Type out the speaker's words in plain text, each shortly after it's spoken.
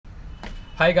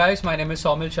Hi guys, my name is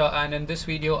Somil Shah, and in this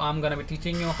video I'm gonna be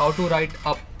teaching you how to write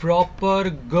a proper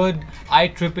good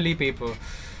IEEE paper.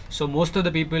 So most of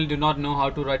the people do not know how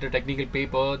to write a technical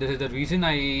paper. This is the reason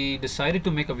I decided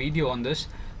to make a video on this.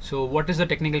 So what is the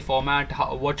technical format,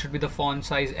 what should be the font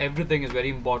size, everything is very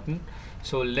important.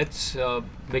 So let's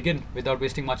begin without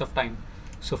wasting much of time.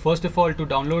 So first of all, to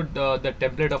download the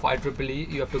template of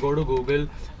IEEE, you have to go to Google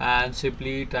and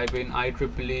simply type in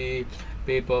IEEE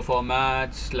paper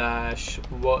format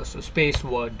 / space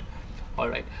word.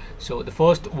 Alright, so the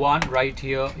first one right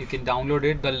here, you can download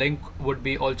it. The link would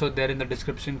be also there in the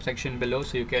description section below,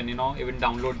 so you can even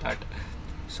download that.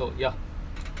 So yeah.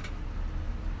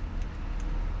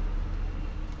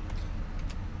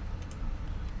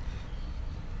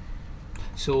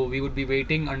 So we would be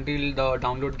waiting until the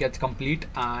download gets complete,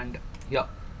 and yeah,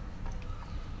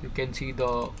 you can see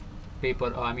the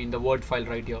paper, the Word file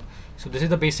right here. So this is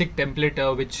the basic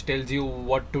template which tells you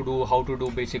what to do, how to do,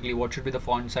 basically what should be the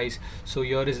font size. So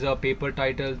here is the paper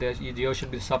title, here should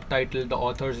be the subtitle, the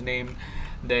author's name,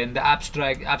 then the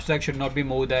abstract should not be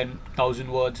more than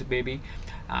 1000 words baby,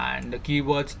 and the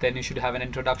keywords. Then you should have an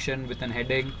introduction with an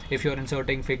heading if you're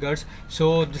inserting figures.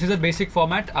 So this is a basic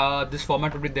format. This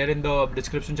format will be there in the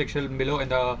description section below in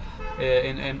the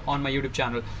on my YouTube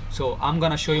channel. So I'm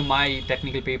gonna show you my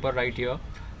technical paper right here.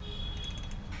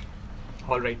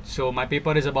 Alright, so my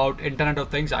paper is about Internet of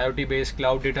Things, IoT based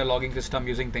cloud data logging system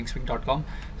using thingswing.com.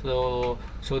 So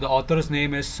the author's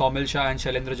name is Somil Shah and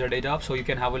Shailendra Jadeja. So you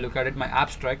can have a look at it. My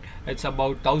abstract, it's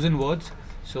about 1000 words.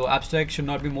 So abstract should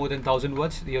not be more than 1000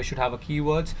 words. You should have a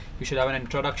keywords, you should have an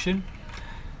introduction.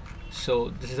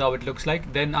 So this is how it looks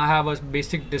like. Then I have a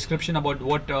basic description about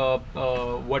what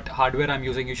hardware I'm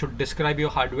using. You should describe your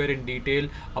hardware in detail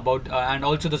about and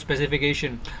also the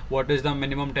specification. What is the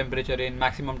minimum temperature range,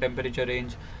 maximum temperature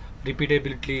range,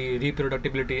 repeatability,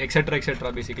 reproducibility,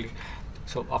 etc. basically.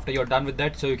 So after you're done with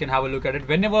that, so you can have a look at it.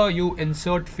 Whenever you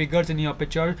insert figures in your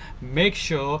picture, make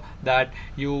sure that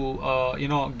you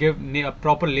give a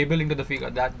proper labeling to the figure.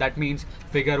 That means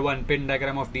figure 1 pin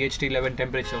diagram of DHT11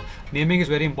 temperature. Naming is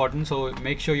very important, so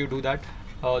make sure you do that.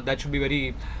 That should be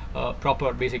very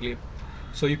proper basically.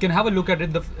 So you can have a look at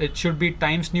it. It should be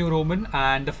Times New Roman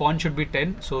and the font should be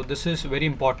 10. So this is very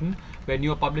important when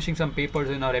you are publishing some papers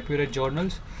in our reputed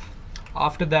journals.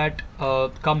 After that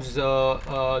comes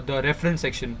the reference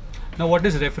section. Now what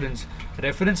is reference?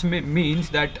 Reference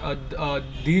means that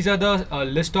these are the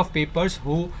list of papers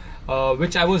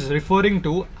which I was referring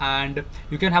to, and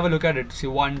you can have a look at it. See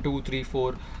 1, 2, 3,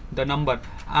 4, the number.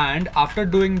 And after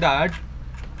doing that,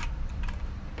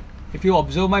 if you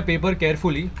observe my paper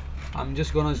carefully, I'm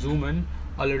just gonna zoom in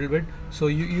a little bit. So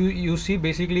you see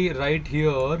basically right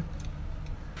here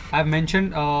I've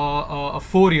mentioned a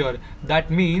 4 here. That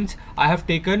means I have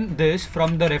taken this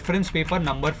from the reference paper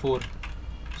number 4.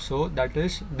 So that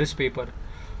is this paper.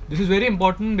 This is very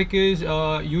important because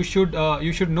you should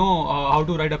know how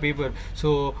to write a paper.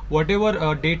 So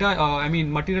whatever data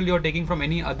material you're taking from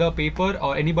any other paper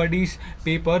or anybody's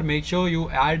paper, make sure you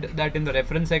add that in the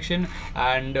reference section.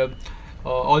 And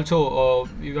also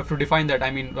you have to define that,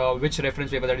 which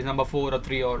reference paper, that is number 4 or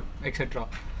 3 or etc.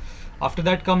 After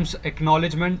that comes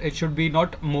acknowledgement. It should be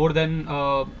not more than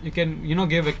you can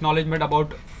give acknowledgement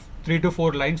about 3 to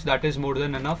 4 lines. That is more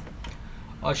than enough.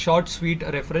 A short sweet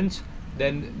reference.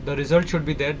 Then the result should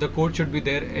be there, the code should be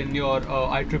there in your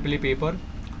IEEE paper.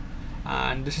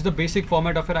 And this is the basic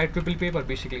format of your IEEE paper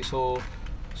basically. So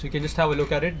you can just have a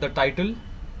look at it. The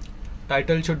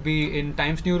title should be in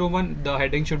Times New Roman. The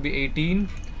heading should be 18.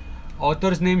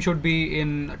 Author's name should be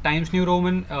in Times New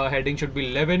Roman. Heading should be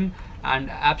 11,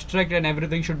 and abstract and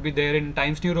everything should be there in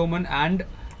Times New Roman, and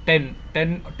 10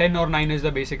 or 9 is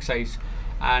the basic size.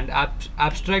 And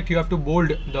abstract, you have to bold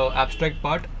the abstract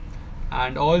part,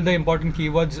 and all the important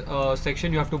keywords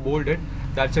section you have to bold it.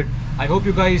 That's it. I hope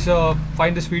you guys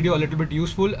find this video a little bit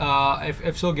useful.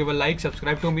 If so, give a like,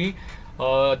 subscribe to me.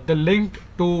 The link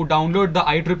to download the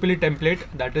IEEE template,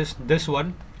 that is this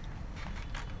one.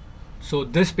 So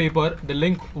this paper, the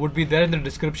link would be there in the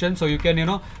description, so you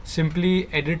can simply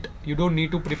edit. You don't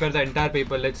need to prepare the entire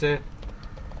paper. Let's say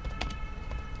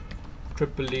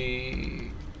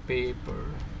IEEE paper.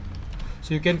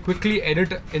 So you can quickly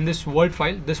edit in this Word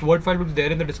file. This Word file will be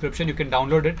there in the description. You can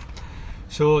download it.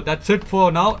 So that's it for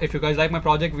now. If you guys like my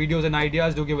project videos and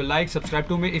ideas, do give a like, subscribe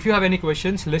to me. If you have any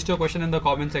questions, list your question in the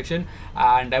comment section,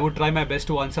 and I would try my best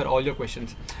to answer all your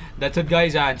questions. That's it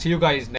guys, and see you guys next